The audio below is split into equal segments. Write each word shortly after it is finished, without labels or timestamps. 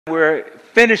We're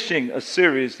finishing a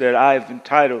series that I've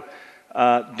entitled,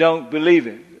 Don't Believe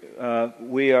It.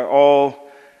 We are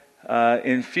all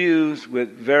infused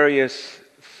with various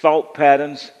thought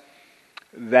patterns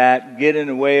that get in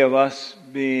the way of us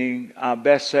being our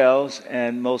best selves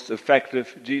and most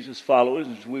effective Jesus followers.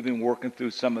 And we've been working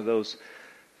through some of those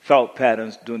thought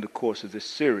patterns during the course of this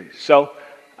series. So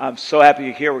I'm so happy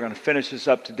you're here. We're going to finish this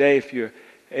up today. If you're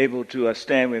able to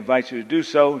stand, we invite you to do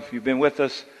so. If you've been with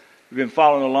us, we've been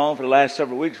following along for the last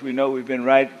several weeks. We know we've been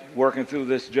working through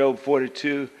this Job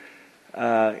 42.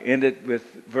 Ended with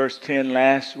verse 10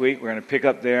 last week. We're going to pick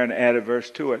up there and add a verse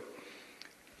to it.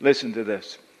 Listen to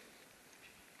this.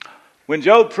 When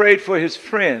Job prayed for his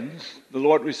friends, the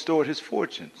Lord restored his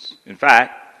fortunes. In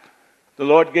fact, the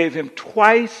Lord gave him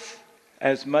twice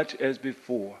as much as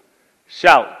before.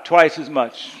 Shout, twice as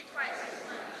much.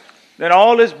 Then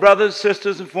all his brothers,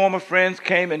 sisters, and former friends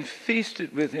came and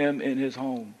feasted with him in his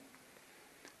home.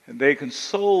 And they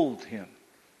consoled him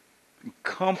and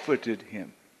comforted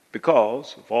him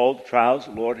because of all the trials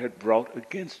the Lord had brought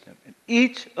against him. And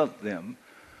each of them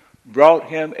brought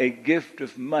him a gift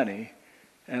of money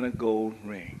and a gold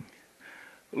ring.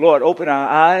 Lord, open our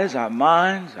eyes, our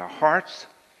minds, our hearts,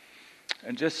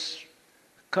 and just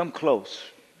come close.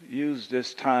 Use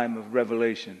this time of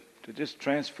revelation to just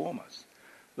transform us.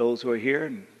 Those who are here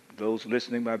and those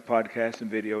listening by podcast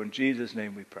and video, in Jesus'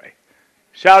 name we pray.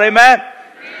 Shout amen.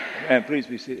 And please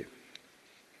be seated.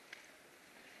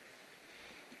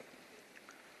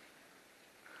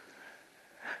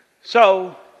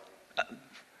 So,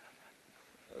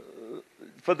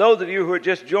 for those of you who are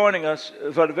just joining us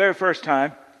for the very first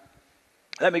time,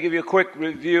 let me give you a quick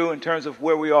review in terms of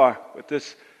where we are with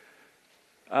this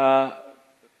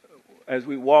as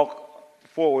we walk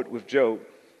forward with Job.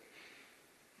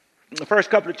 The first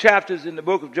couple of chapters in the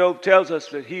book of Job tells us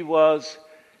that he was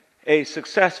a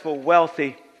successful,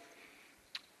 wealthy,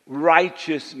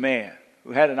 righteous man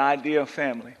who had an ideal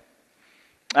family.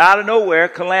 Out of nowhere,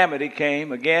 calamity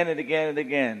came again and again and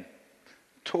again,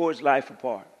 tore his life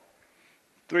apart.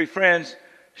 3 friends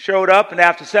showed up, and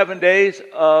after 7 days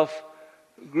of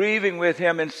grieving with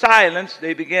him in silence,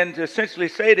 they began to essentially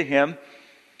say to him,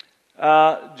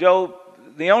 Job,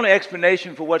 the only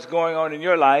explanation for what's going on in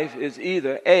your life is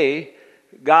either A,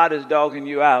 God is dogging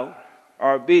you out,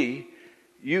 or B,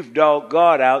 you've dogged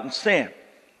God out in sin.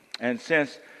 And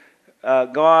since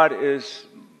God is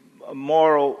a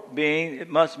moral being, it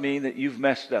must mean that you've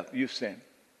messed up, you've sinned.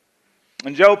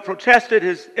 And Job protested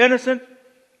his innocence,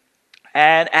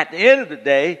 and at the end of the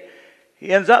day,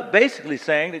 he ends up basically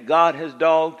saying that God has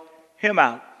dogged him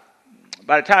out.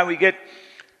 By the time we get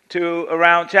to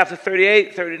around chapter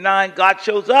 38, 39, God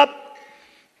shows up,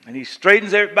 and he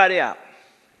straightens everybody out.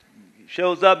 He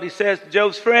shows up, he says to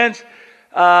Job's friends,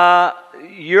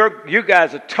 you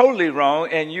guys are totally wrong,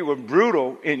 and you were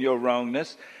brutal in your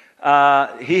wrongness.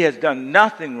 He has done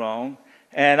nothing wrong,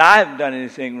 and I haven't done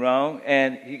anything wrong.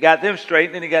 And he got them straight,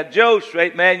 and then he got Job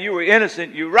straight. Man, you were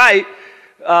innocent, you're right,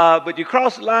 but you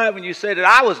crossed the line when you said that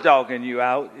I was dogging you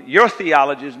out. Your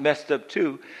theology is messed up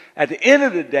too. At the end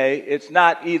of the day, it's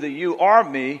not either you or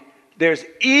me. There's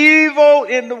evil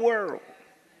in the world.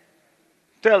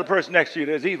 Tell the person next to you,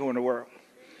 there's evil in the world.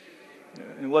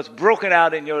 And what's broken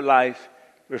out in your life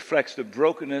reflects the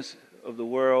brokenness of the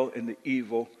world and the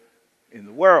evil in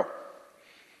the world.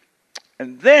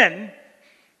 And then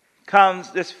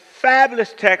comes this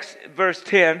fabulous text, verse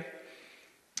 10.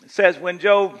 It says, when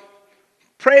Job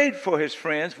prayed for his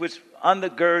friends, which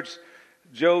undergirds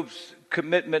Job's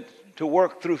commitment to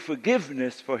work through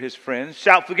forgiveness for his friends.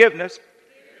 Shout forgiveness.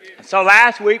 So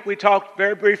last week we talked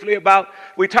very briefly about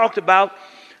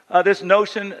this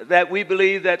notion that we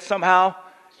believe that somehow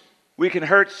we can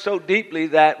hurt so deeply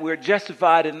that we're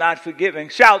justified in not forgiving.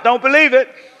 Shout, don't believe it.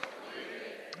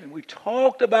 And we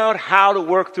talked about how to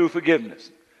work through forgiveness.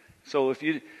 So if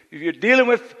you're dealing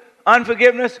with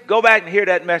unforgiveness, go back and hear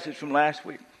that message from last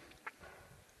week.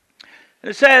 And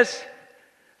it says,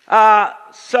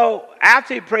 so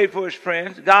after he prayed for his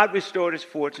friends, God restored his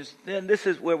fortunes. Then this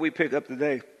is where we pick up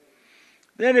today.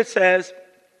 Then it says,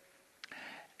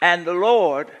 and the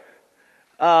Lord,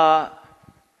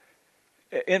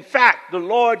 in fact, the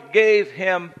Lord gave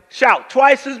him, shout,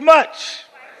 twice as much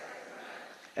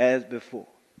as before.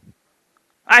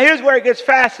 Now here's where it gets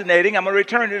fascinating. I'm going to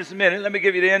return to this in a minute. Let me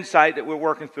give you the insight that we're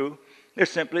working through.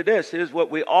 It's simply this. Here's what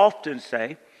we often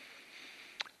say,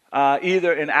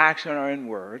 either in action or in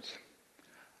words.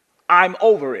 I'm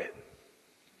over it.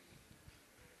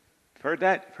 Heard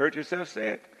that? Heard yourself say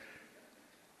it?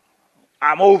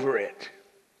 I'm over it.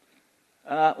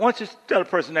 Why don't you tell the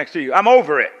person next to you, I'm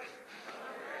over it.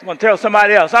 I'm going to tell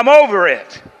somebody else, I'm over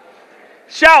it.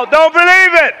 Shout, don't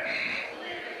believe it.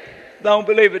 Don't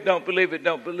believe it, don't believe it,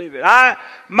 don't believe it.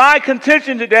 My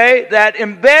contention today that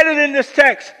embedded in this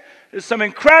text is some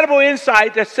incredible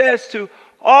insight that says to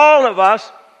all of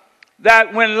us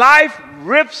that when life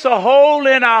rips a hole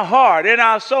in our heart, in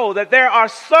our soul, that there are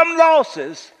some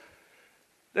losses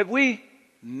that we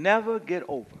never get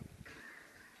over.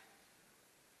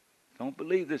 Don't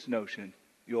believe this notion,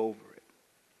 you're over it.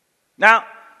 Now,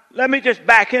 let me just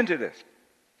back into this.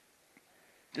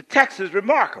 The text is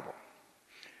remarkable.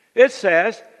 It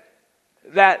says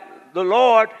that the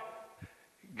Lord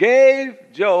gave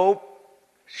Job,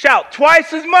 shout,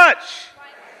 twice as much.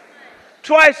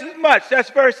 Twice as much. That's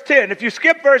verse 10. If you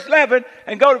skip verse 11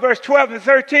 and go to verse 12 and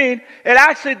 13, it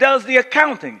actually does the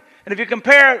accounting. And if you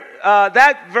compare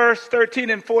that verse 13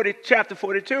 in chapter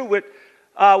 42 with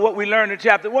what we learned in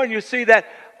chapter 1, you see that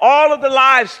all of the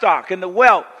livestock and the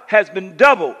wealth has been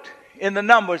doubled in the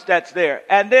numbers that's there.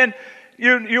 And then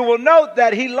you will note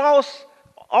that he lost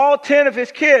all 10 of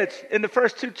his kids in the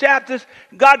first 2 chapters.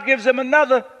 God gives him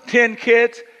another 10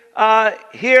 kids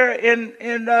here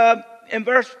in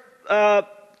verse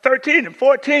 13 and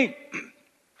 14.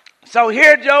 So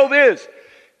here Job is.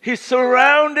 He's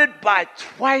surrounded by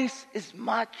twice as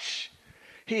much.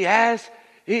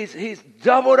 He's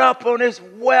doubled up on his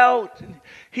wealth.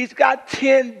 He's got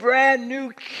 10 brand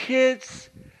new kids.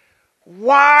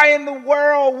 Why in the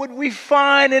world would we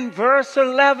find in verse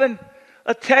 11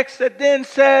 a text that then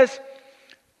says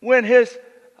when his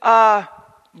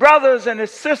brothers and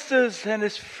his sisters and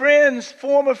his friends,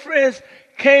 former friends,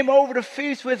 came over to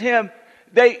feast with him,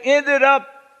 they ended up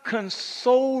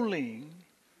consoling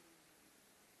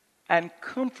and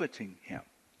comforting him?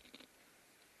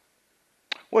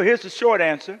 Well, here's the short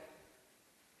answer.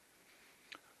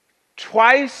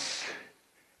 Twice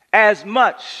as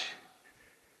much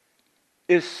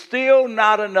is still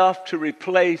not enough to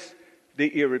replace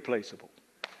the irreplaceable.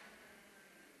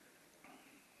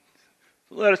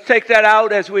 Let us take that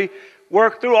out as we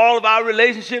work through all of our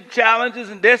relationship challenges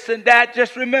and this and that.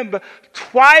 Just remember,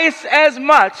 twice as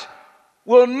much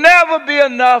will never be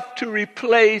enough to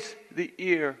replace the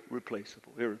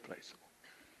irreplaceable.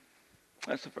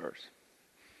 That's the first.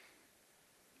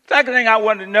 Second thing I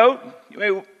want to note, you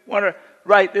may want to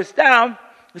write this down,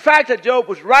 the fact that Job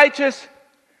was righteous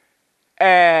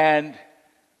and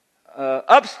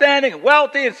upstanding and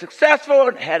wealthy and successful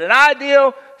and had an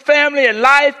ideal family and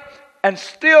life, and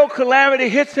still calamity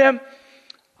hits him,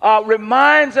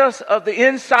 reminds us of the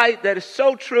insight that is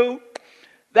so true.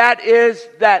 That is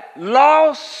that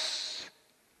loss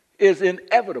is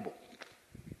inevitable.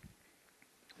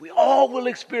 We all will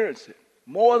experience it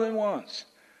more than once.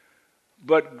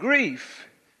 But grief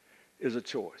is a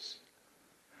choice.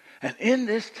 And in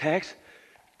this text,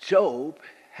 Job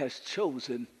has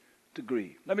chosen to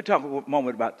grieve. Let me talk a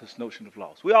moment about this notion of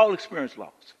loss. We all experience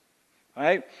loss.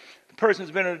 Right? The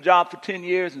person's been in a job for 10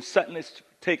 years and suddenly it's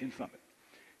taken from it.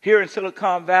 Here in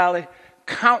Silicon Valley,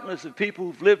 countless of people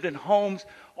who've lived in homes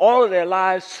all of their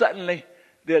lives, suddenly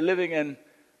they're living in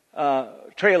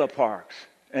trailer parks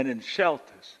and in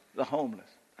shelters, the homeless.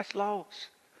 That's loss.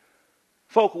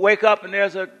 Folk wake up and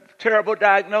there's a terrible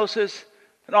diagnosis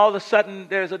and all of a sudden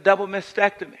there's a double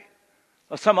mastectomy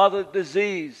or some other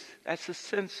disease. That's a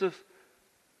sense of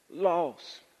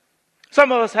loss.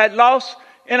 Some of us had loss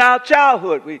in our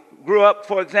childhood. We grew up,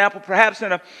 for example, perhaps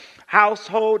in a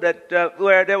household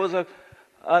where there was an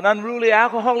unruly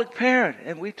alcoholic parent,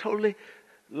 and we totally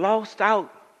lost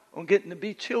out on getting to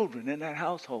be children in that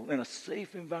household in a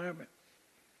safe environment.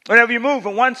 Whenever you move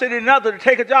from one city to another to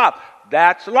take a job,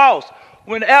 that's loss.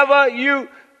 Whenever you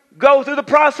go through the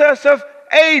process of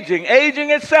aging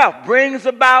itself brings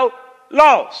about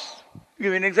loss. I'll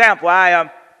give you an example.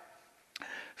 A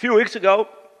few weeks ago,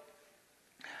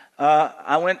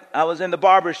 I was in the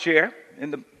barber's chair,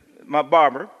 my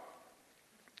barber.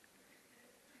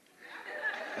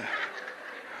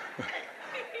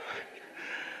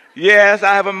 Yes,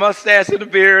 I have a mustache and a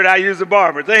beard. I use a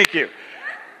barber. Thank you.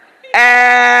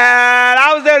 And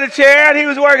I was there in the chair, and he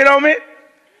was working on me.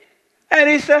 And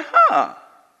he said,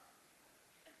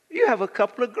 you have a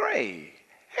couple of gray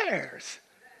hairs.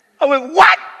 I went,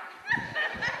 what?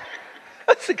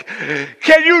 I said,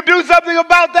 can you do something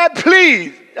about that,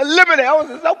 please? Eliminate. I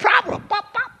was no problem.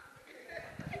 Pop, pop.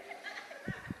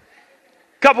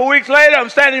 A couple of weeks later, I'm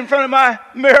standing in front of my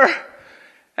mirror,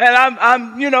 and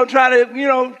I'm trying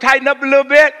to, tighten up a little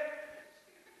bit.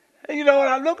 And when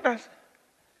I looked,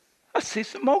 I see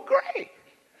some more gray.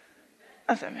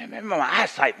 I said, man, my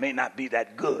eyesight may not be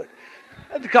that good.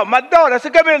 I had to call my daughter. I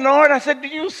said, come here, Lord. I said, do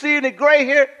you see any gray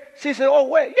here? She said, oh,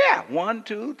 wait, yeah. 1,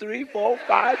 2, 3, 4,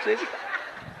 5, 6.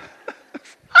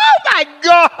 Oh, my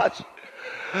gosh.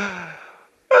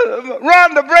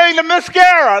 Run to bring the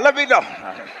mascara. Let me know.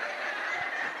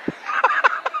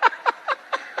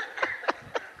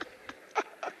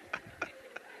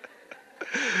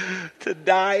 To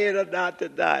diet or not to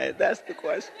diet? That's the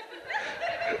question.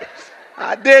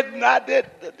 I didn't.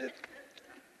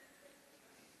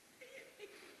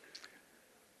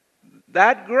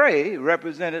 That gray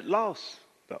represented loss,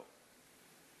 though.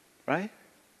 Right?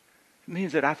 It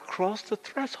means that I've crossed the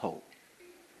threshold.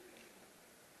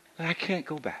 And I can't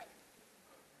go back.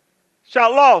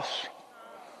 Shout loss.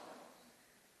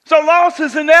 So loss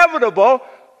is inevitable,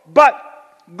 but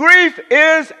grief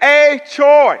is a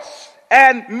choice.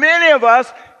 And many of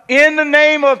us, in the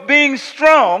name of being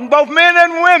strong, both men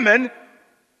and women,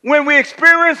 when we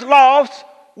experience loss,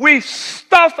 we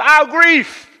stuff our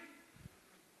grief.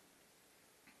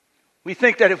 We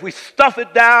think that if we stuff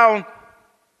it down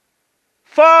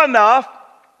far enough,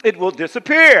 it will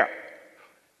disappear.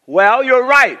 Well, you're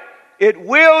right. It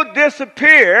will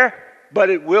disappear, but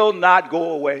it will not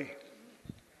go away.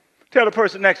 Tell the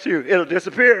person next to you, it'll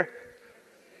disappear,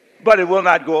 but it will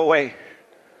not go away.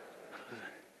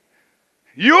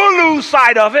 You'll lose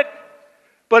sight of it,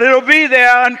 but it'll be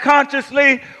there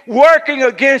unconsciously working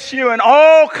against you in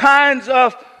all kinds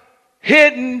of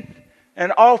hidden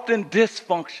and often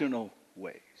dysfunctional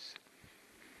ways.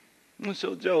 And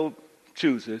so Job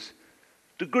chooses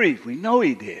to grieve. We know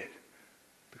he did,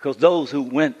 because those who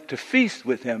went to feast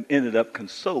with him ended up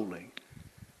consoling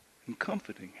and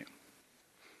comforting him.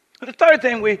 But the third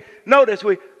thing we notice,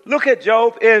 we look at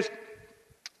Job, is,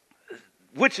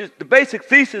 which is the basic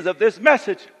thesis of this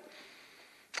message,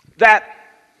 that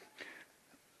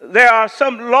there are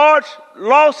some large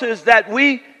losses that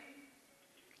we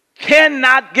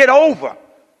cannot get over,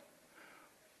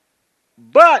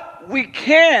 but we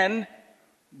can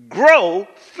grow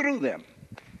through them.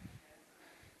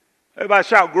 Everybody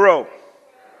shout, grow.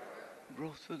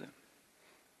 Grow through them.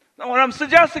 Now, what I'm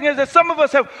suggesting is that some of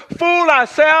us have fooled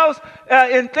ourselves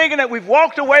in thinking that we've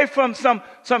walked away from some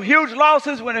huge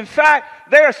losses, when in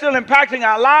fact they are still impacting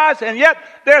our lives. And yet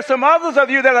there are some others of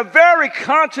you that are very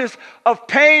conscious of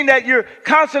pain that you're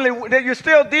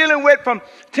still dealing with from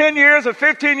 10 years or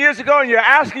 15 years ago, and you're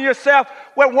asking yourself,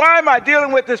 well, why am I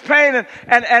dealing with this pain?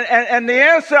 And the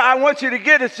answer I want you to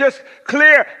get is just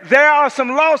clear. There are some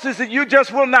losses that you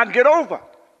just will not get over.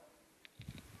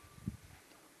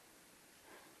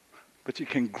 But you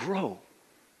can grow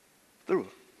through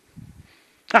it.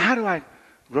 Now, how do I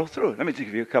grow through it? Let me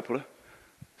give you a couple of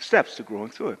steps to growing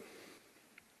through it.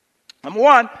 Number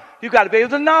one, you've got to be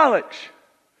able to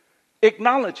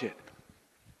acknowledge it.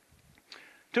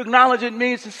 To acknowledge it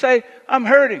means to say, I'm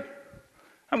hurting.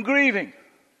 I'm grieving.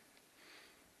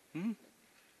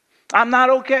 I'm not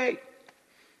okay.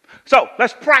 So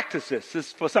let's practice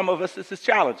this. For some of us, this is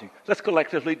challenging. Let's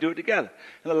collectively do it together.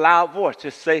 In a loud voice,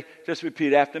 just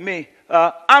repeat after me.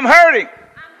 I'm hurting.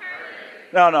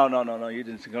 I'm hurting. No. You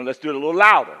didn't sing. Let's do it a little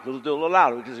louder. Let's do it a little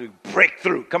louder because we break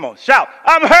through. Come on, shout.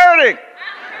 I'm hurting.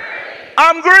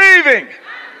 I'm grieving.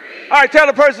 All right, tell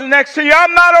the person next to you,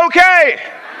 I'm not okay.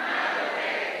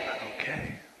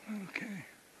 Okay.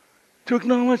 To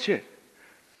acknowledge it.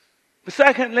 But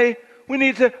secondly, we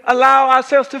need to allow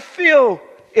ourselves to feel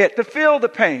it, to feel the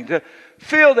pain, to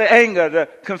feel the anger, the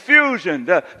confusion,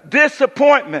 the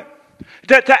disappointment,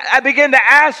 to begin to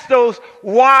ask those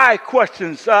why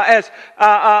questions, Lord,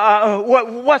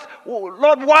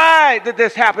 why did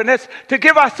this happen? That's to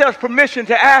give ourselves permission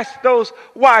to ask those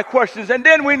why questions. And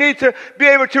then we need to be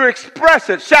able to express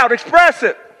it. Shout, express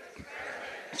it.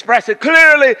 Express it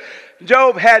clearly.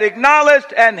 Job had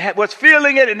acknowledged and was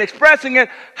feeling it and expressing it.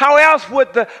 How else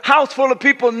would the house full of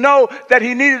people know that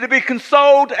he needed to be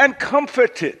consoled and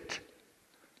comforted?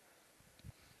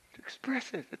 To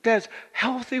express it. There's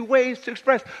healthy ways to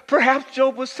express. Perhaps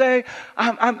Job was saying,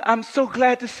 I'm so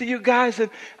glad to see you guys, and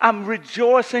I'm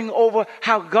rejoicing over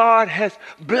how God has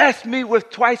blessed me with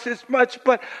twice as much,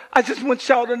 but I just want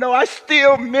y'all to know I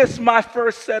still miss my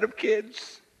first set of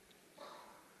kids.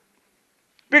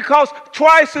 Because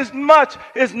twice as much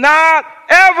is not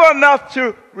ever enough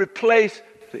to replace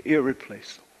the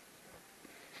irreplaceable.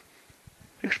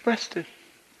 Expressed it.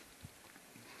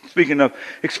 Speaking of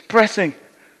expressing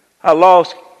our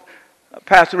loss,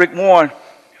 Pastor Rick Warren,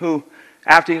 who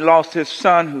after he lost his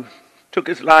son, who took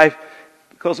his life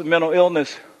because of mental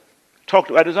illness, talked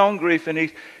about his own grief, and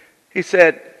he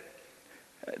said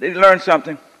he learned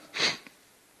something.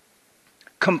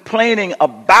 Complaining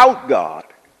about God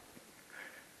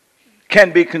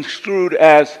can be construed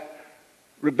as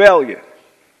rebellion.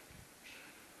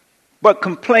 But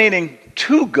complaining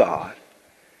to God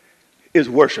is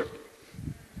worship.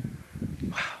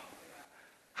 Wow.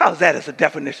 How's that as a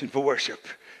definition for worship?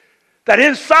 That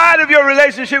inside of your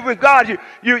relationship with God,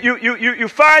 you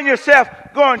find yourself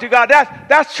going to God.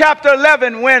 That's chapter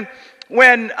 11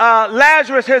 when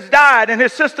Lazarus has died and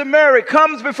his sister Mary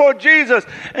comes before Jesus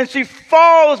and she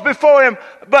falls before him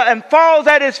and falls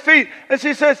at his feet. And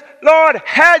she says, Lord,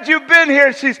 had you been here,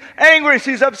 and she's angry,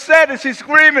 she's upset, and she's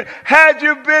screaming, had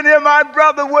you been here, my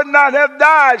brother would not have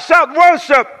died. Shout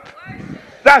worship.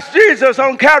 That's Jesus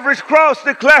on Calvary's cross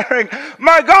declaring,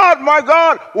 my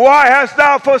God, why hast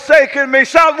thou forsaken me?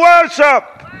 Shout worship.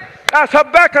 That's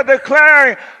Habakkuk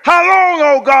declaring, how long,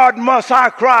 O God, must I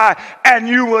cry, and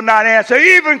you will not answer?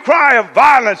 Even cry of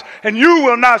violence, and you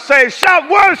will not save. Shout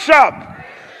worship.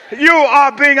 You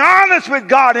are being honest with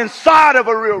God inside of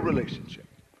a real relationship.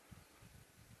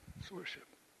 It's worship.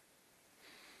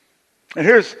 And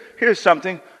here's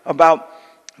something about,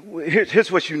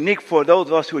 here's what's unique for those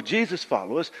of us who are Jesus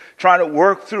followers, trying to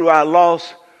work through our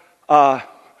loss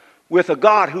with a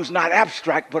God who's not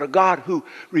abstract, but a God who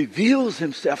reveals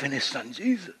himself in his son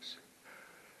Jesus.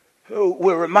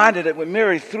 We're reminded that when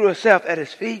Mary threw herself at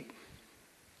his feet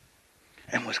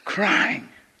and was crying,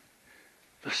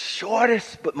 the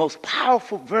shortest but most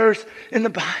powerful verse in the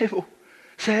Bible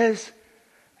says,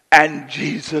 and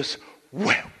Jesus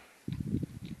wept.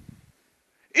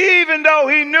 Even though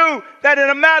he knew that in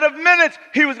a matter of minutes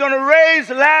he was going to raise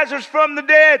Lazarus from the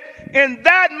dead, in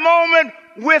that moment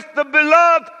with the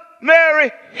beloved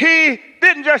Mary, he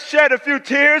didn't just shed a few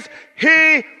tears,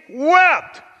 he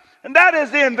wept. And that is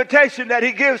the invitation that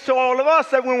he gives to all of us,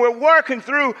 that when we're working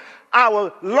through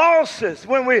our losses,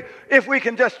 if we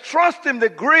can just trust him to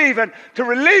grieve and to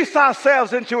release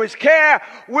ourselves into his care,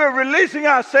 we're releasing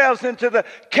ourselves into the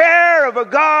care of a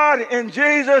God in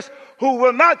Jesus who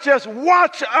will not just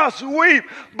watch us weep,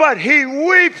 but he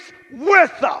weeps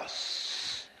with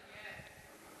us.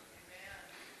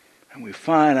 And we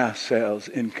find ourselves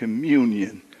in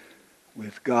communion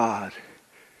with God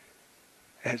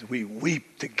as we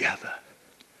weep together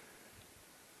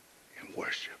in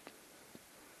worship.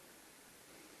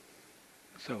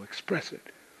 So express it.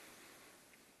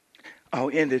 I'll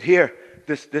end it here.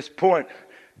 This point,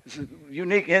 this is a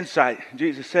unique insight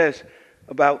Jesus says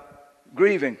about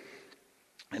grieving.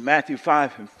 In Matthew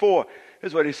 5:4,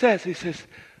 here's what he says. He says,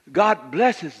 God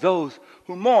blesses those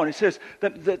who mourn. He says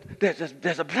that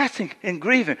there's a blessing in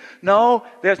grieving. No,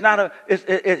 there's not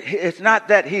it's not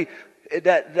that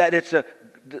it's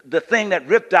the thing that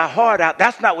ripped our heart out.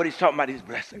 That's not what he's talking about, his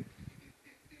blessing.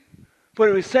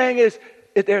 What he's saying is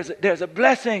there's a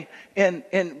blessing in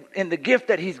the gift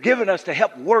that he's given us to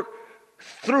help work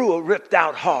through a ripped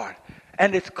out heart.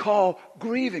 And it's called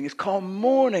grieving. It's called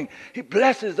mourning. He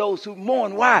blesses those who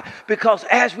mourn. Why? Because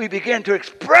as we begin to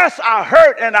express our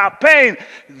hurt and our pain,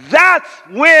 that's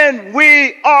when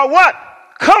we are what?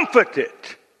 Comforted.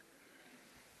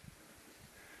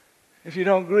 If you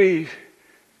don't grieve,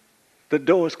 the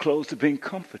door is closed to being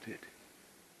comforted.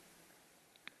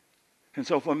 And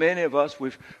so for many of us,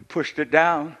 we've pushed it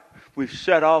down. We've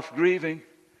shut off grieving.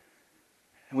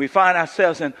 And we find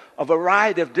ourselves in a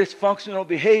variety of dysfunctional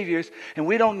behaviors, and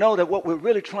we don't know that what we're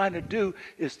really trying to do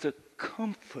is to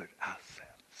comfort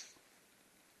ourselves.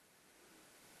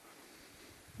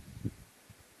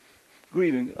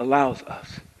 Grieving allows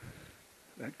us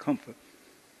that comfort.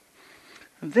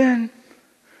 And then,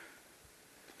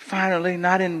 finally,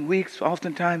 not in weeks,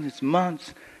 oftentimes it's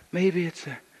months, maybe it's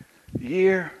a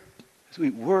year, as we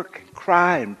work and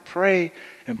cry and pray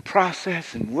and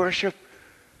process and worship,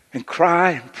 and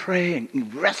cry and pray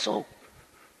and wrestle,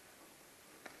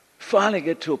 finally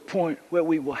get to a point where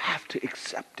we will have to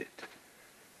accept it.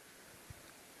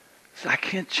 So I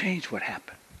can't change what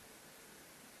happened.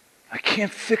 I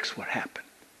can't fix what happened.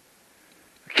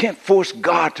 I can't force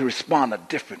God to respond a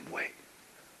different way.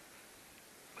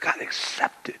 I've got to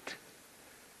accept it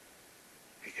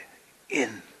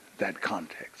in that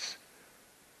context.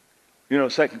 You know,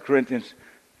 2 Corinthians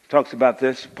talks about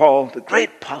this. Paul, the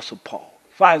great apostle Paul,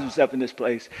 finds himself in this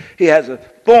place. He has a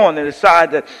thorn in his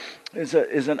side that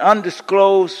is an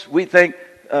undisclosed, we think,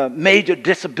 major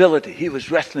disability he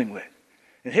was wrestling with.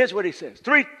 And here's what he says.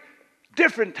 3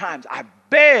 different times, I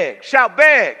begged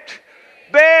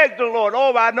the Lord.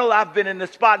 Oh, I know I've been in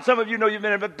this spot, and some of you know you've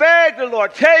been in it, but begged the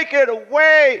Lord, take it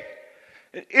away.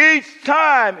 And each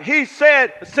time he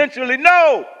said essentially,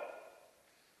 no.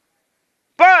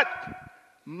 But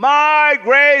my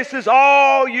grace is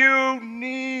all you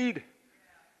need.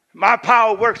 My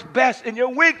power works best in your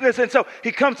weakness. And so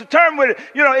he comes to terms with it.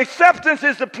 You know, acceptance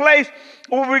is the place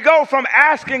where we go from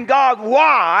asking God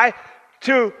why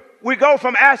to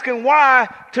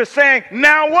saying,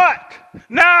 now what?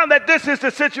 Now that this is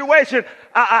the situation,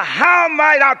 how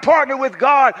might I partner with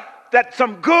God that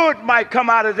some good might come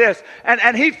out of this.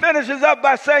 And he finishes up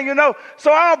by saying,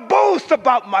 so I'll boast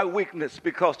about my weakness,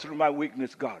 because through my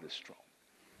weakness, God is strong.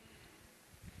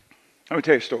 Let me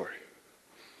tell you a story.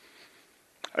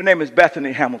 Her name is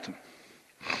Bethany Hamilton.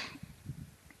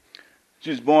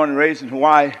 She was born and raised in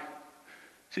Hawaii.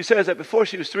 She says that before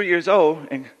she was 3 years old,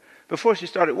 and before she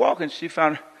started walking, she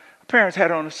found her parents had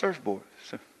her on a surfboard.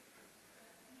 So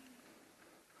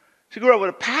she grew up with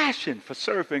a passion for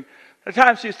surfing. At the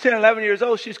time she was 10, 11 years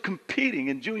old, she's competing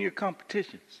in junior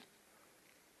competitions.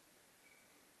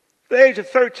 At the age of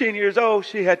 13 years old,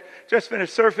 she had just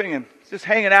finished surfing and just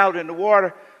hanging out in the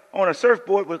water on a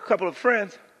surfboard with a couple of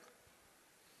friends.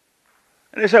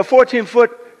 And there's a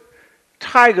 14-foot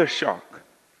tiger shark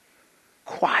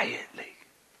quietly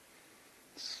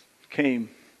came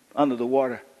under the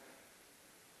water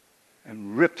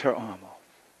and ripped her arm off,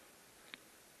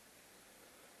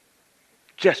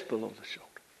 just below the shoulder.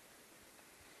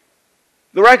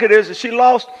 The record is that she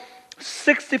lost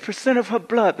 60% of her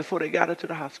blood before they got her to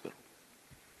the hospital.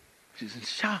 She was in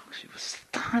shock. She was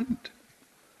stunned.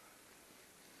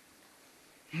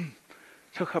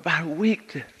 Took her about a week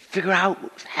to figure out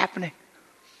what was happening.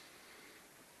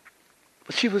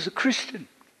 But she was a Christian.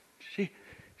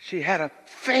 She had a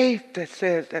faith that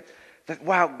says that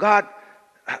while God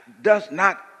does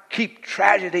not keep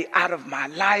tragedy out of my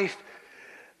life,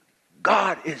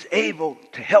 God is able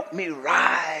to help me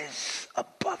rise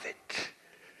above it.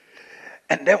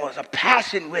 And there was a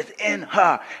passion within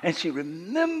her. And she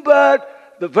remembered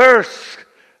the verse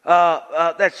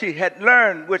that she had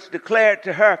learned, which declared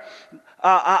to her,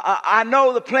 I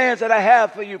know the plans that I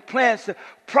have for you, plans to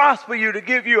prosper you, to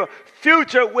give you a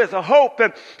future with a hope.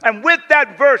 And with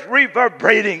that verse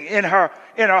reverberating in her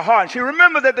heart, and she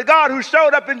remembered that the God who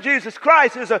showed up in Jesus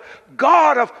Christ is a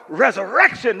God of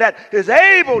resurrection that is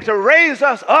able to raise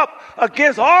us up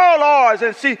against all odds.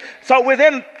 And so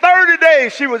within 30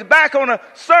 days, she was back on a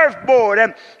surfboard.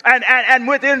 And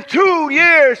within 2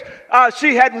 years,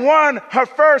 she had won her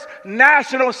first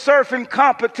national surfing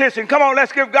competition. Come on,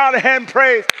 let's give God a hand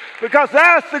praise, because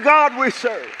that's the God we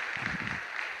serve.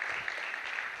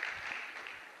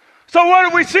 So what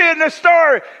do we see in this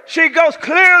story? She goes,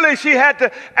 clearly she had to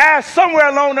ask somewhere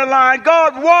along the line,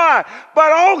 God, why?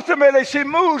 But ultimately she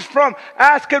moves from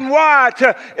asking why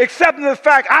to accepting the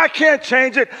fact, I can't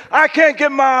change it. I can't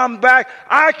get my arm back.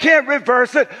 I can't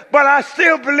reverse it. But I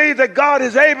still believe that God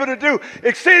is able to do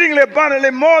exceedingly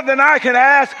abundantly more than I can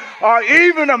ask or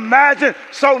even imagine.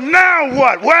 So now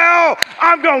what? Well,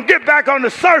 I'm going to get back on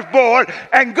the surfboard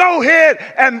and go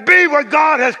ahead and be what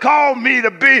God has called me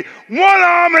to be. One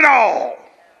arm and all.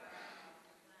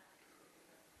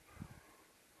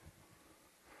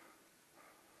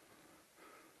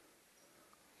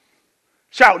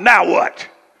 Shout, now what?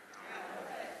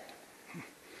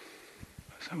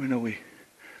 So we know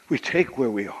we take where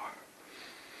we are.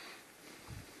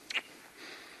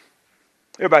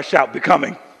 Everybody shout,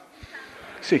 becoming.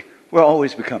 See, we're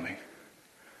always becoming.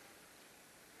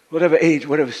 Whatever age,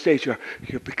 whatever stage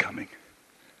you're becoming.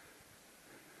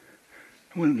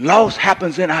 When loss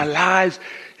happens in our lives,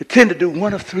 it tends to do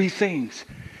one of three things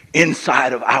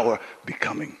inside of our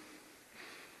becoming.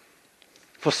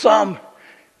 For some,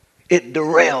 it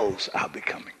derails our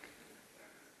becoming.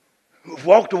 We've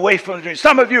walked away from the dream.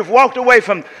 Some of you have walked away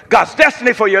from God's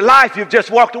destiny for your life. You've just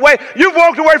walked away. You've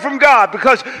walked away from God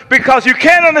because you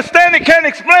can't understand it, can't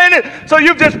explain it, so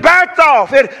you've just backed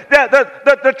off.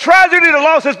 The tragedy, the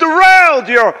loss has derailed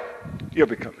your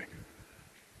becoming.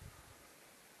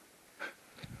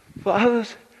 For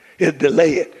others, it'll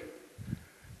delay it.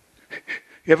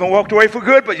 You haven't walked away for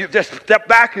good, but you've just stepped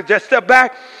back.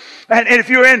 And if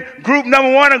you're in group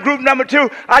number 1 and group number 2,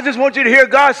 I just want you to hear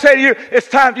God say to you, it's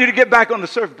time for you to get back on the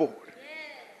surfboard.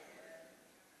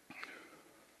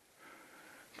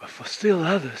 But for still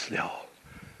others, though,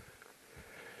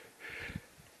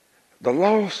 the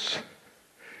loss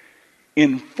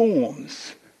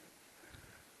informs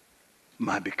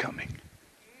my becoming.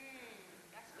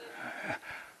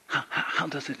 How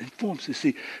does it inform? You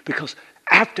see, because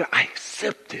after I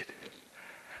accept it,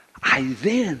 I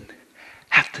then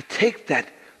have to take that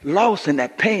loss and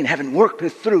that pain, having worked it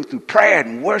through prayer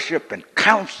and worship and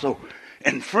counsel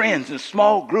and friends and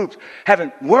small groups,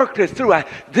 having worked it through, I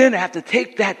then have to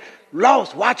take that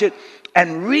loss, watch it,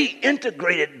 and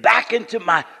reintegrate it back into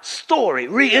my story,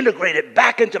 reintegrate it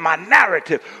back into my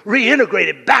narrative, reintegrate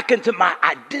it back into my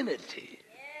identity.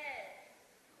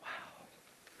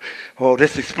 Oh,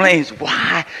 this explains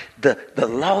why the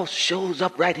loss shows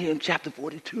up right here in chapter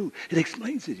 42. It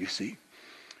explains it, you see.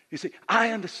 You see,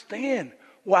 I understand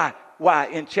why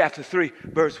in chapter 3,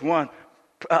 verse 1,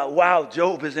 while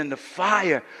Job is in the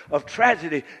fire of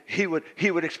tragedy, he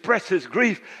would express his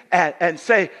grief and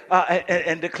say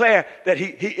and declare that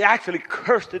he actually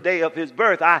cursed the day of his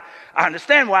birth. I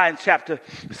understand why in chapter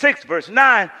 6, verse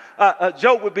 9,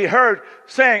 Job would be heard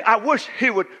saying, I wish he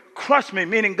would crush me,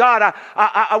 meaning God.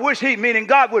 I wish meaning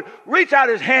God would reach out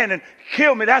his hand and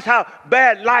kill me. That's how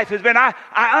bad life has been. I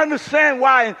understand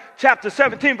why in chapter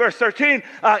 17, verse 13,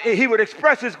 he would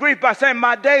express his grief by saying,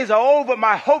 my days are over,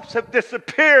 my hopes have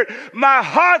disappeared, my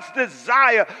heart's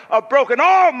desire are broken,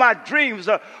 all my dreams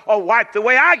are wiped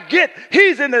away. I get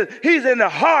he's in the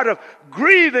heart of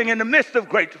grieving in the midst of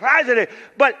great tragedy,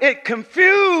 but it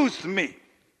confused me.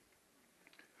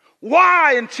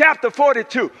 Why in chapter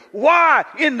 42? Why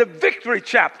in the victory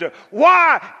chapter?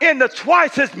 Why in the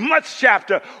twice as much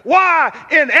chapter? Why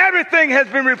in everything has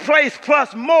been replaced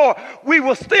plus more? We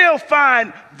will still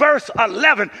find verse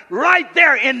 11 right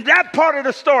there in that part of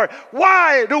the story.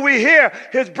 Why do we hear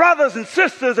his brothers and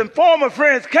sisters and former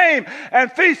friends came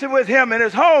and feasted with him in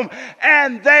his home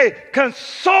and they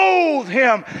consoled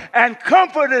him and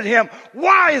comforted him?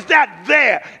 Why is that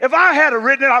there? If I had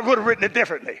written it, I would have written it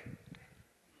differently.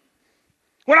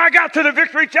 When I got to the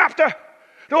victory chapter,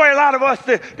 the way a lot of us,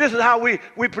 this is how we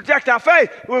project our faith.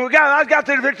 When I got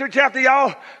to the victory chapter,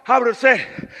 y'all, I would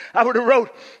have wrote,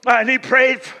 and he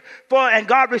prayed for, and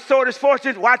God restored his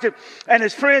fortunes. Watch it. And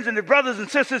his friends and his brothers and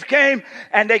sisters came,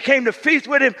 and they came to feast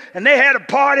with him, and they had a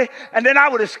party. And then I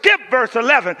would have skipped verse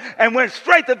 11 and went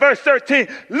straight to verse 13.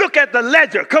 Look at the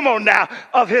ledger, come on now,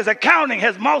 of his accounting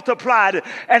has multiplied.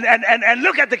 And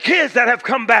look at the kids that have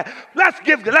come back.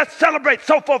 Let's celebrate,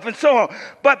 so forth and so on.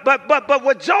 But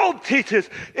what Job teaches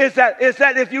is that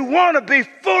if you want to be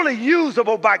fully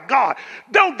usable by God,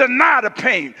 don't deny the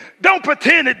pain. Don't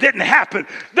pretend it didn't happen.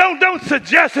 Don't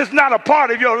suggest it's not a part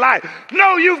of your life.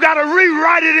 No, you've got to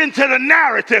rewrite it into the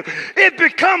narrative. It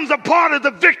becomes a part of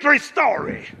the victory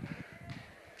story.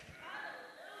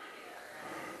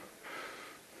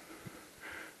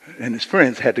 And his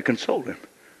friends had to console him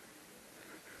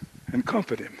and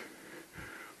comfort him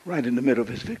right in the middle of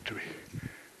his victory.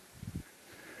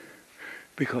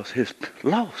 Because his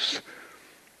loss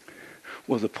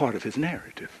was a part of his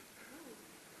narrative.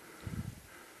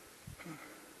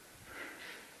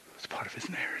 It's part of his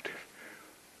narrative.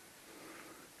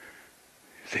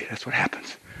 See, that's what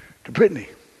happens to Brittany.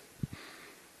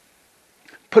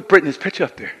 Put Brittany's picture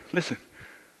up there. Listen,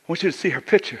 I want you to see her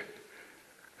picture.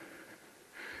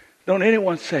 Don't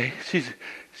anyone say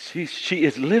she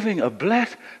is living a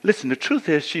blessed. Listen, the truth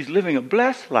is she's living a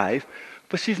blessed life,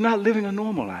 but she's not living a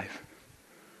normal life.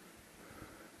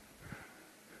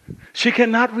 She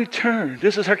cannot return.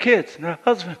 This is her kids and her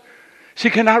husband. She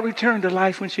cannot return to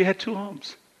life when she had two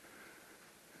homes.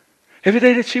 Every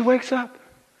day that she wakes up,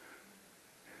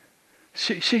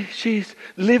 she's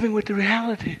living with the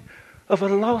reality of a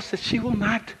loss that she will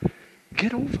not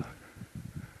get over.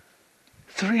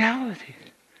 It's a reality.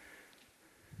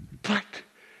 But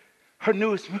her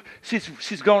newest,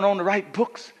 she's going on to write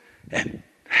books and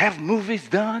have movies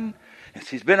done. And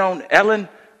she's been on Ellen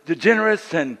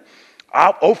DeGeneres and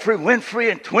Oprah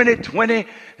Winfrey in 2020,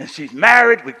 and she's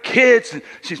married with kids, and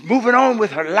she's moving on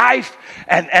with her life.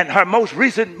 And her most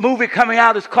recent movie coming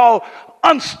out is called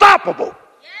Unstoppable.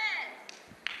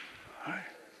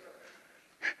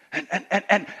 Yes.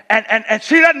 And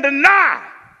she doesn't deny.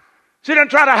 She doesn't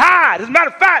try to hide. As a matter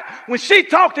of fact, when she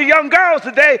talks to young girls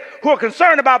today who are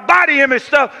concerned about body image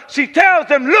stuff, she tells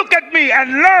them, look at me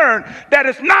and learn that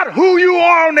it's not who you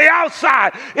are on the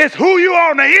outside. It's who you are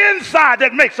on the inside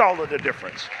that makes all of the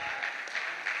difference.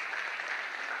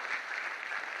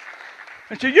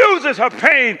 And she uses her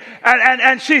pain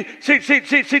and she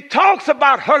talks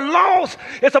about her loss.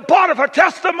 It's a part of her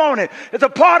testimony. It's a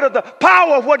part of the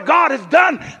power of what God has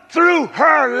done through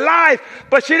her life.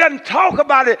 But she doesn't talk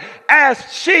about it as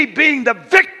she being the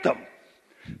victim.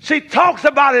 She talks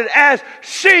about it as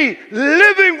she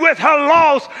living with her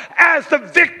loss as the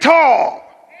victor. Amen.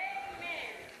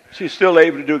 She's still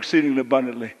able to do exceedingly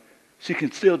abundantly. She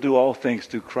can still do all things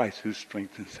through Christ who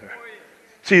strengthens her.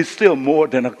 She is still more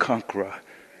than a conqueror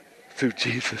through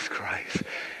Jesus Christ.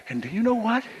 And do you know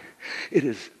what? It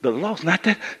is the loss. Not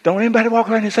that, don't anybody walk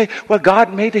around and say, well,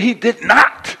 God made it. He did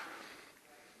not.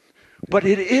 But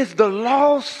it is the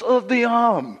loss of the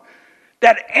arm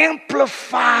that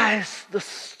amplifies the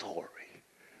story.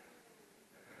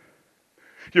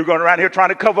 You're going around here trying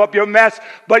to cover up your mess,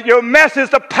 but your mess is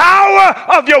the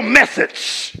power of your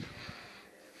message.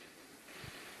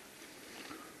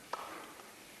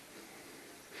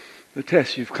 The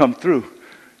test you've come through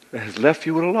that has left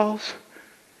you with a loss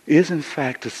is in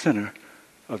fact the center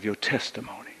of your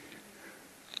testimony,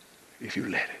 if you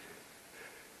let it.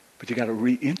 But you got to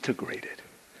reintegrate it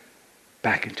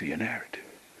back into your narrative.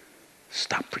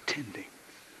 Stop pretending.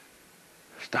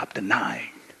 Stop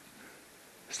denying.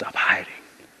 Stop hiding.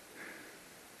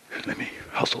 Let me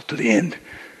hustle to the end.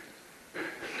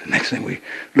 The next thing we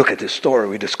look at this story,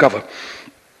 we discover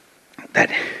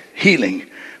that healing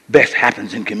best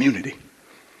happens in community.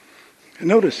 And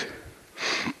notice,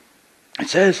 it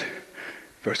says,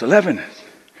 verse 11,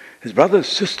 his brothers,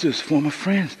 sisters, former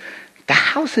friends, the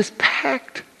house is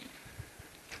packed.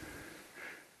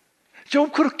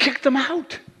 Job could have kicked them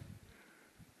out.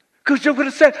 Because Job could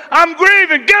have said, I'm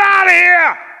grieving, get out of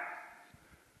here.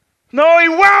 No, he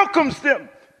welcomes them.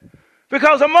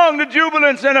 Because among the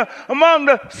jubilance and among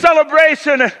the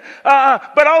celebration,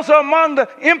 but also among the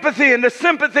empathy and the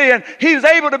sympathy, and he was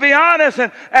able to be honest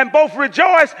and both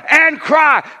rejoice and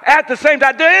cry at the same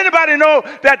time. Does anybody know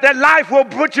that life will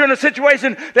put you in a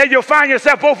situation that you'll find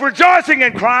yourself both rejoicing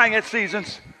and crying at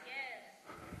seasons? Yes.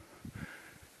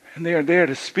 And they are there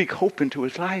to speak hope into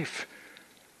his life.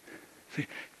 See,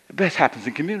 the best happens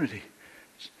in community.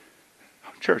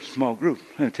 Church, small group.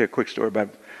 Let me tell you a quick story about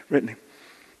Brittany.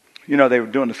 You know, they were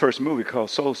doing the first movie called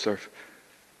Soul Surf.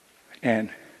 And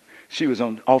she was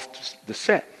off the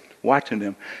set watching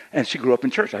them. And she grew up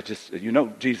in church.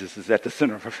 Jesus is at the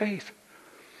center of her faith.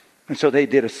 And so they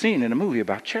did a scene in the movie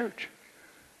about church.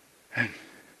 And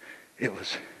it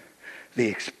was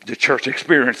the church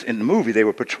experience in the movie they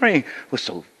were portraying was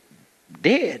so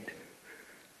dead.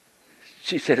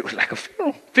 She said it was like a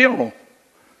funeral.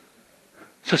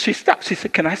 So she stopped. She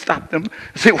said, can I stop them?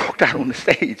 So they walked out on the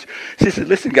stage. She said,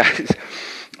 listen, guys,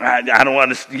 I don't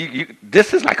understand.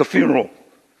 This is like a funeral.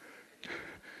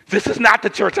 This is not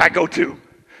the church I go to.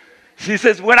 She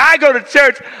says, when I go to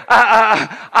church, I'm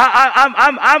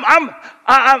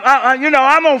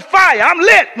on fire. I'm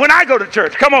lit when I go to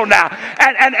church. Come on now.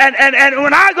 And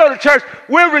when I go to church,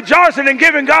 we're rejoicing and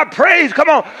giving God praise. Come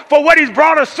on, for what he's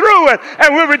brought us through.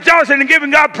 And we're rejoicing and giving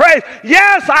God praise.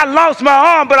 Yes, I lost my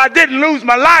arm, but I didn't lose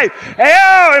my life.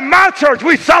 In my church,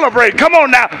 we celebrate. Come on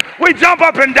now. We jump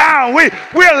up and down. We're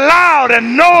loud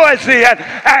and noisy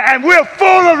and we're full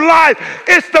of life.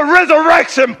 It's the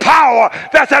resurrection power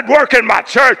that's at work in my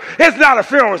church. It's not a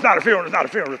funeral. It's not a funeral. It's not a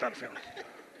funeral. It's not a funeral.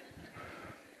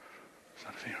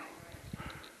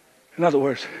 In other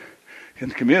words, in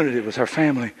the community, it was her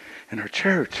family and her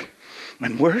church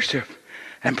and worship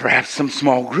and perhaps some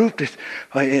small group.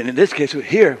 In this case,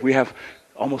 here we have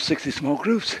almost 60 small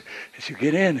groups as you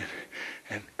get in,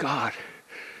 and God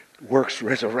works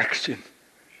resurrection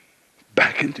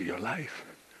back into your life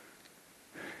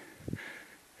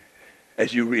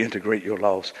as you reintegrate your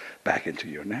loss back into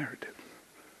your narrative.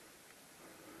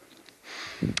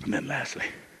 And then lastly,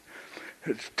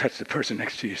 touch the person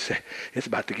next to you. Say, it's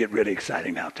about to get really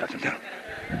exciting now. Touch them.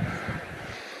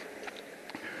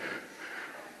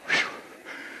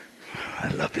 I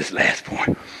love this last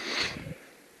point.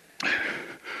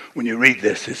 When you read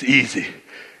this, it's easy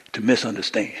to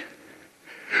misunderstand.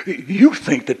 You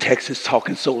think the text is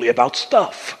talking solely about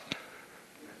stuff.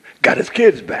 Got his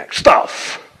kids back.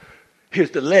 Stuff.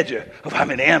 Here's the ledger of how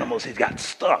many animals he's got.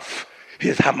 Stuff.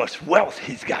 Here's how much wealth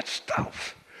he's got.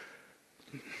 Stuff.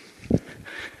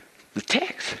 The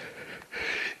text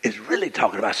is really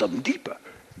talking about something deeper.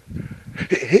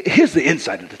 Here's the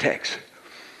insight of the text.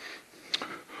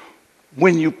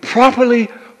 When you properly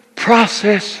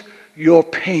process your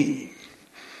pain,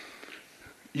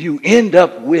 you end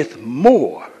up with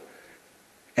more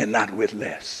and not with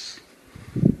less.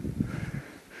 You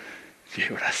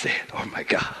hear what I said? Oh my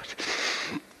God.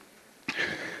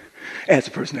 Ask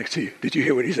the person next to you, did you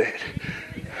hear what he said?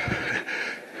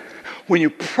 When you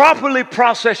properly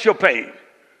process your pain,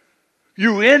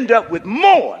 you end up with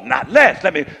more, not less.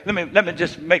 Let me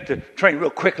just make the train real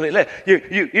quickly.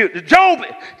 Job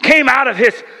came out of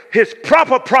his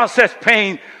proper processed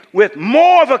pain with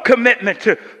more of a commitment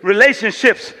to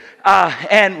relationships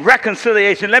and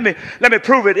reconciliation. Let me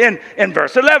prove it in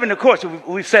verse 11. Of course,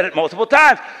 we've said it multiple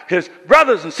times. His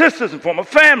brothers and sisters and former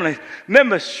family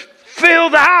members fill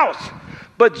the house.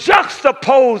 But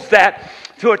juxtapose that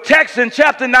to a text in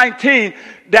chapter 19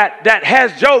 that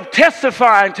has Job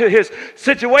testifying to his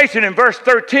situation in verse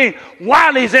 13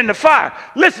 while he's in the fire.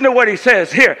 Listen to what he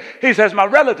says here. He says, my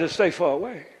relatives stay far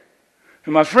away,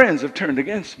 and my friends have turned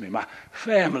against me. My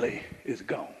family is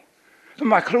gone, and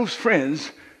my close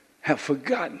friends have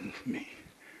forgotten me.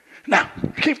 Now,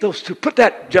 keep those two. Put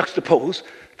that juxtaposed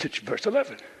to verse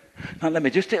 11. Now, let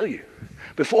me just tell you,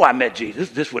 before I met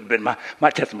Jesus, this would have been my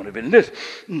testimony would have been this.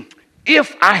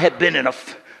 If I had been in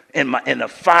a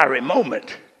fiery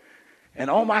moment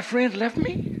and all my friends left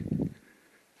me,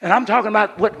 and I'm talking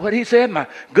about what he said, my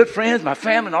good friends, my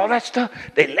family, and all that stuff,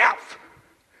 they left.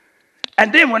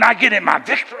 And then when I get in my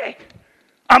victory,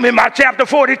 I'm in my chapter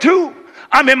 42,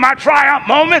 I'm in my triumph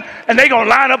moment, and they're going to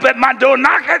line up at my door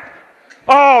knocking.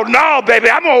 Oh, no, baby,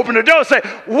 I'm going to open the door and say,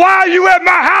 why are you at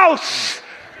my house?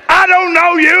 I don't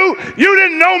know you. You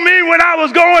didn't know me when I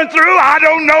was going through. I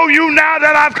don't know you now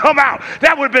that I've come out.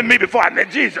 That would have been me before I met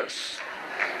Jesus.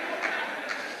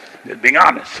 Just being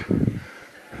honest.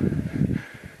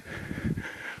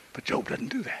 But Job doesn't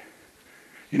do that.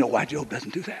 You know why Job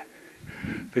doesn't do that?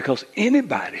 Because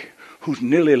anybody who's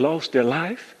nearly lost their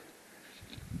life,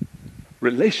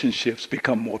 relationships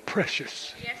become more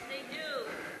precious. Yes, they do.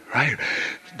 Right?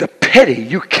 The petty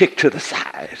you kick to the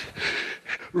side.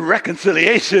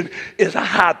 Reconciliation is a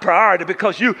high priority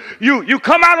because you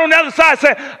come out on the other side and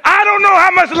say, I don't know how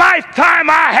much lifetime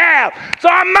I have, so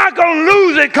I'm not going to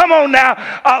lose it. Come on now.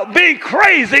 Being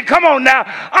crazy. Come on now.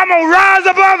 I'm going to rise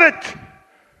above it.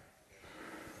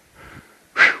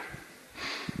 Whew.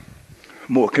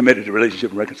 More committed to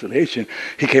relationship and reconciliation.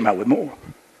 He came out with more.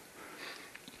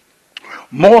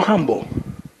 More humble.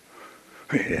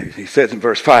 He says in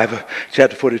verse 5 of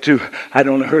chapter 42, I'd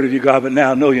only heard of you, God, but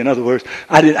now I know you. In other words,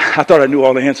 I thought I knew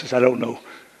all the answers. I don't know.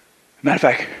 Matter of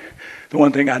fact, the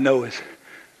one thing I know is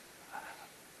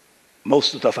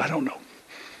most of the stuff I don't know.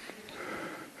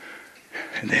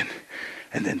 And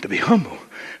then to be humble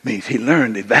means he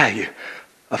learned the value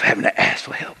of having to ask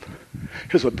for help.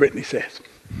 Here's what Brittany says.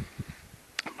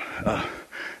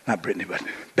 Not Brittany, but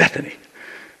Bethany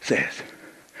says.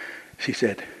 She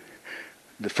said,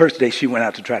 the first day she went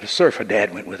out to try to surf, her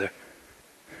dad went with her.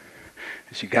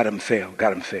 And she got him fail.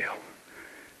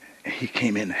 And he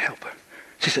came in to help her.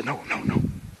 She said, no.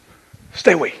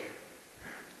 Stay away.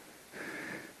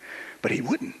 But he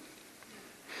wouldn't.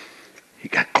 He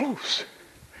got close.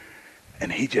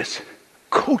 And he just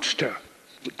coached her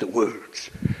with the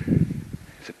words.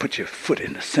 He said, put your foot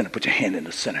in the center, put your hand in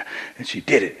the center. And she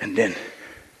did it. And then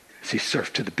she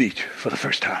surfed to the beach for the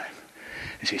first time.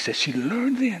 And she said she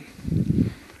learned then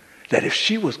that if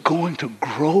she was going to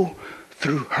grow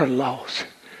through her loss,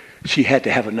 she had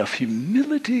to have enough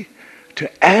humility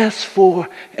to ask for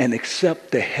and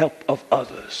accept the help of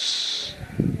others.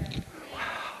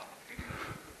 Wow.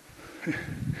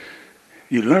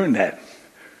 You learn that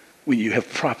when you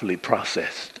have properly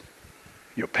processed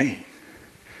your pain.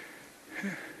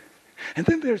 And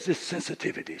then there's this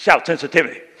sensitivity. Shout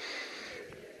sensitivity.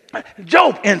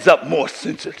 Job ends up more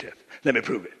sensitive. Let me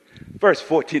prove it. Verse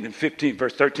 14 and 15,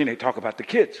 verse 13, they talk about the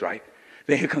kids, right?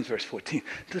 Then here comes verse 14.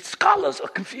 The scholars are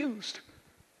confused.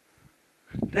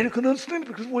 They don't understand it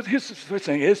because what his first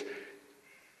thing is,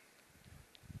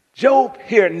 Job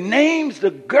here names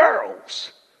the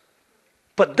girls,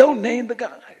 but don't name the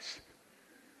guys.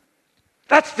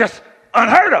 That's just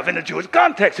unheard of in the Jewish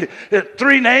context. There are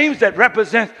three names that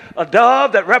represent a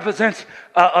dove, that represents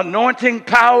anointing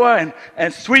power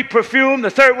and sweet perfume. The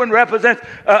third one represents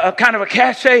a kind of a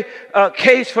cachet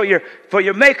case for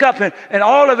your makeup, and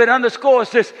all of it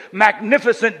underscores this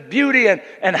magnificent beauty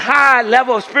and high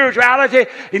level of spirituality.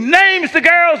 He names the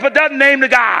girls but doesn't name the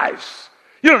guys.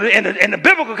 You know, in the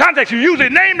biblical context, you usually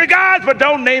name the guys but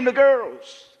don't name the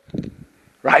girls.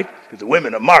 Right? Because the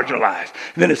women are marginalized.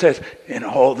 And then it says, in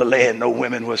all the land, no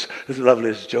woman was as lovely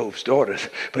as Job's daughters.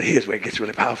 But here's where it gets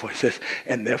really powerful. It says,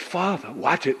 and their father,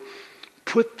 watch it,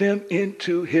 put them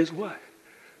into his what?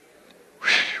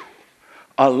 Whew.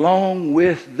 Along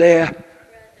with their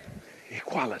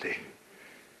equality.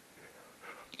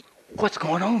 What's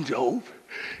going on, Job?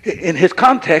 In his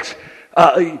context,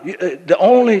 the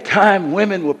only time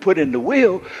women were put in the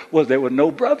will was there were no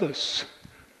brothers.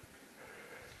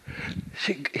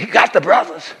 He got the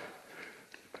brothers.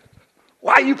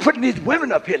 Why are you putting these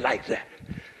women up here like that?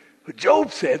 But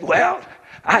Job said, well,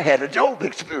 I had a Job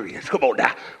experience. Come on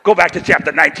now. Go back to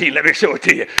chapter 19. Let me show it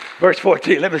to you. Verse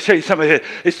 14. Let me show you some of it.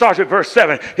 It starts with verse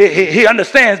 7. He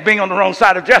understands being on the wrong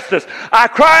side of justice. I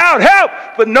cry out, help,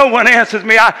 but no one answers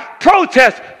me. I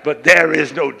protest, but there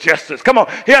is no justice. Come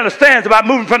on. He understands about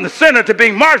moving from the center to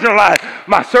being marginalized.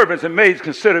 My servants and maids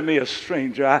consider me a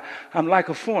stranger. I'm like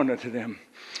a foreigner to them.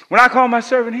 When I call my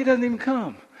servant, he doesn't even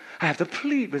come. I have to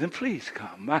plead with him, please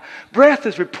come. My breath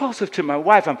is repulsive to my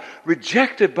wife. I'm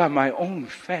rejected by my own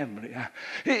family.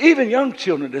 Even young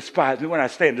children despise me. When I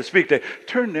stand to speak, they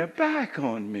turn their back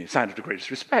on me. Sign of the greatest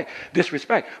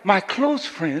disrespect. My close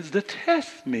friends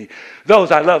detest me.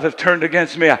 Those I love have turned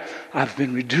against me. I've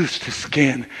been reduced to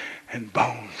skin and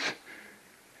bones.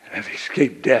 And I've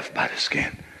escaped death by the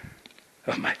skin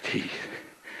of my teeth.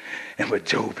 And what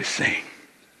Job is saying,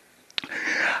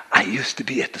 I used to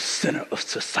be at the center of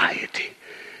society,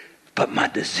 but my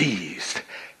disease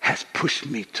has pushed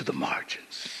me to the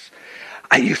margins.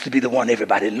 I used to be the one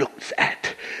everybody looks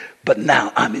at, but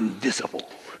now I'm invisible.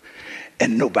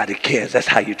 And nobody cares. That's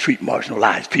how you treat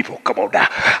marginalized people. Come on now.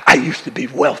 I used to be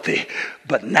wealthy,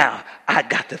 but now I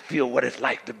got to feel what it's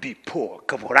like to be poor.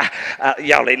 Come on,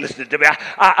 y'all ain't listening to me.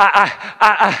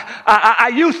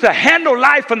 I used to handle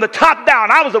life from the top down.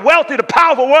 I was the wealthy, the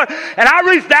powerful one, and I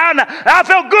reached down and I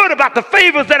felt good about the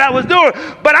favors that I was doing.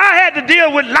 But I had to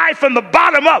deal with life from the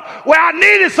bottom up, where I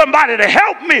needed somebody to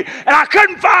help me, and I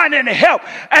couldn't find any help.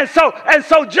 And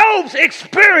so Job's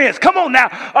experience, come on now,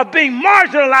 of being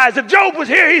marginalized. If Job was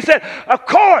here, he said, of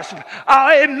course,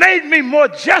 it made me more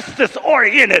justice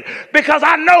oriented, because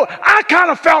I know I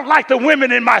kind of felt like the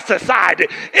women in my society,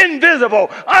 invisible,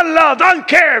 unloved,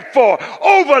 uncared for,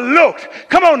 overlooked.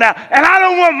 Come on now. And I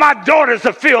don't want my daughters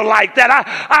to feel like that.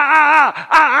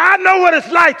 I know what it's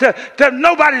like to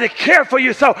nobody to care for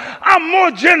you. So I'm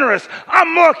more generous.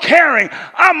 I'm more caring.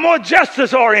 I'm more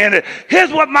justice oriented.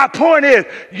 Here's what my point is.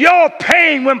 Your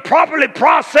pain, when properly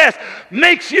processed,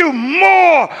 makes you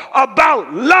more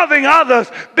about loving others,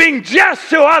 being just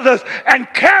to others,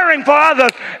 and caring for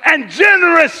others, and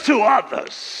generous to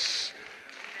others.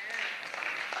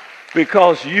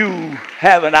 Because you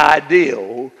have an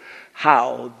idea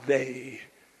how they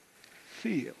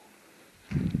feel.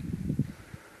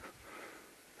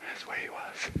 That's where he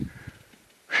was.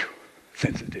 Whew.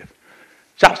 Sensitive.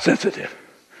 Shout sensitive.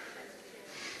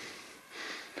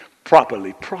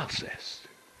 Properly processed.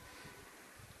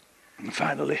 And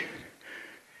finally,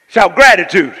 shout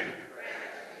gratitude.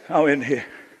 Oh, in here.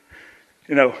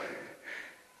 You know,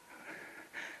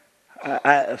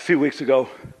 a few weeks ago,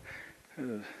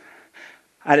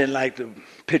 I didn't like the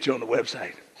picture on the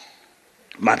website.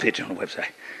 My picture on the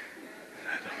website.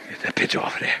 Get that picture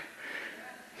off of there.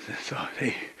 So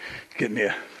they get me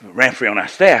a Ramfrey on our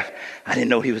staff. I didn't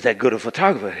know he was that good a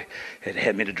photographer. They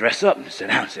had me to dress up and sit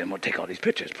down and say, I'm going to take all these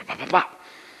pictures.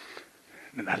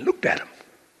 And I looked at him.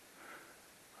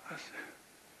 I said,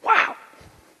 wow.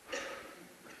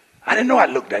 I didn't know I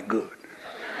looked that good.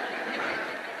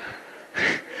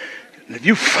 If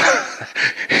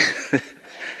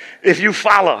you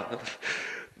follow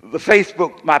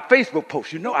my Facebook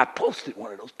post, you know I posted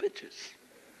one of those pictures.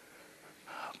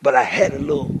 But I had a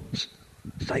little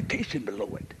citation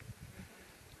below it.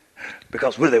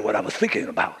 Because really what I was thinking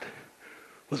about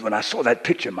was when I saw that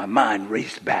picture, my mind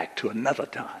raced back to another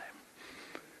time.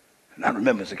 And I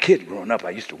remember as a kid growing up,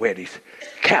 I used to wear these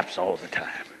caps all the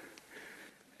time.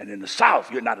 And in the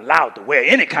South, you're not allowed to wear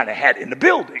any kind of hat in the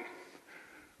building.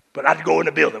 But I'd go in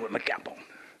the building with my cap on.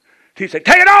 He'd say,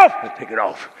 take it off! I'd take it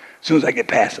off. As soon as I get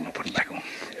past him, I'll put it back on.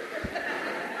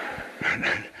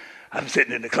 I'm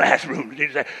sitting in the classroom, and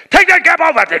he'd say, take that cap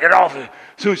off! I'd take it off. As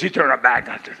soon as she turned her back,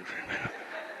 I'd just...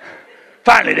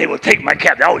 Finally, they would take my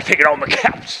cap. They always take it off my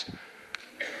caps.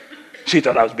 She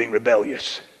thought I was being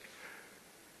rebellious.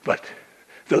 But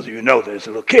those of you who know that as a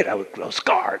little kid, I was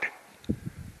scarred.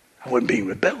 I wasn't being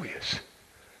rebellious.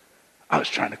 I was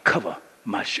trying to cover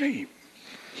my shame.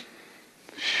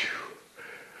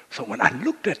 So when I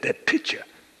looked at that picture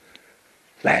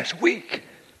last week,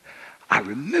 I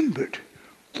remembered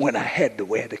when I had to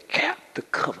wear the cap to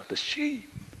cover the shame.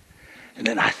 And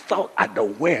then I thought I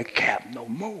don't wear a cap no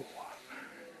more.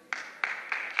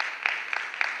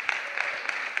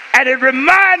 And it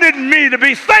reminded me to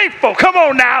be thankful. Come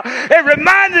on now. It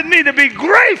reminded me to be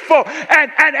grateful.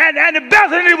 And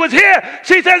Bethany was here.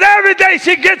 She says every day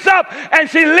she gets up and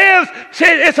she lives.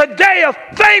 It's a day of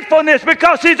thankfulness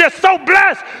because she's just so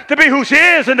blessed to be who she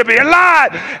is and to be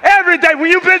alive. Every day, when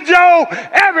you've been Job,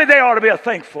 every day ought to be a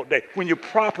thankful day when you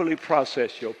properly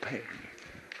process your pain.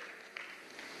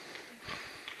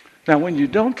 Now, when you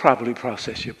don't properly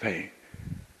process your pain,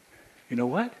 you know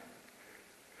what?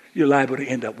 You're liable to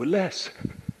end up with less.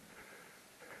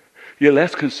 You're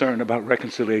less concerned about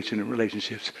reconciliation in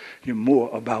relationships. You're more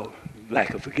about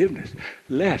lack of forgiveness.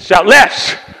 Less. Shout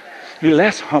less. You're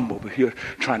less humble, but you're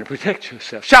trying to protect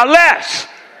yourself. Shout less.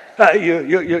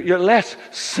 You're less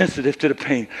sensitive to the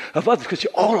pain of others because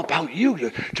you're all about you.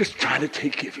 You're just trying to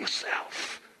take care of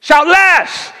yourself. Shout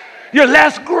less. You're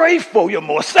less grateful. You're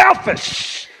more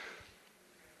selfish.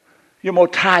 You're more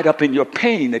tied up in your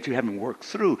pain that you haven't worked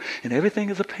through. And everything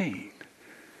is a pain.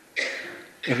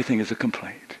 Everything is a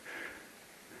complaint.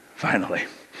 Finally,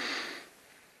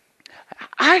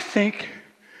 I think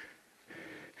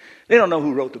they don't know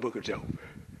who wrote the book of Job.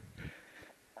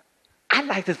 I'd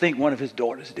like to think one of his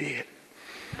daughters did.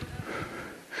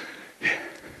 Yeah,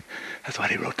 that's why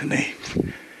they wrote the names.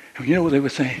 And you know what they were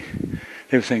saying?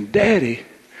 They were saying, Daddy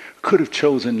could have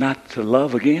chosen not to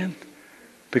love again.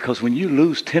 Because when you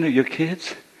lose 10 of your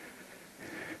kids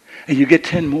and you get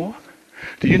 10 more,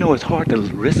 do you know it's hard to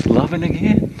risk loving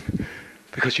again?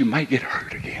 Because you might get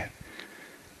hurt again.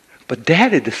 But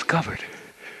Daddy discovered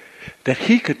that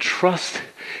he could trust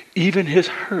even his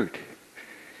hurt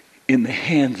in the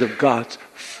hands of God's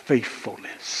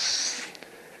faithfulness.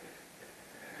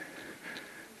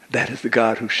 That is the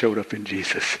God who showed up in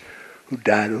Jesus, who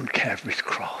died on Calvary's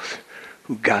cross,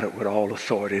 who got it with all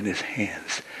authority in his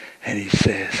hands. And he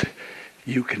says,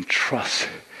 you can trust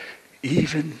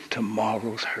even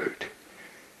tomorrow's hurt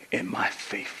in my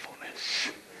faithfulness.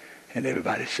 And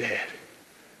everybody said,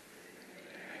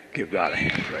 give God a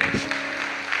hand of praise.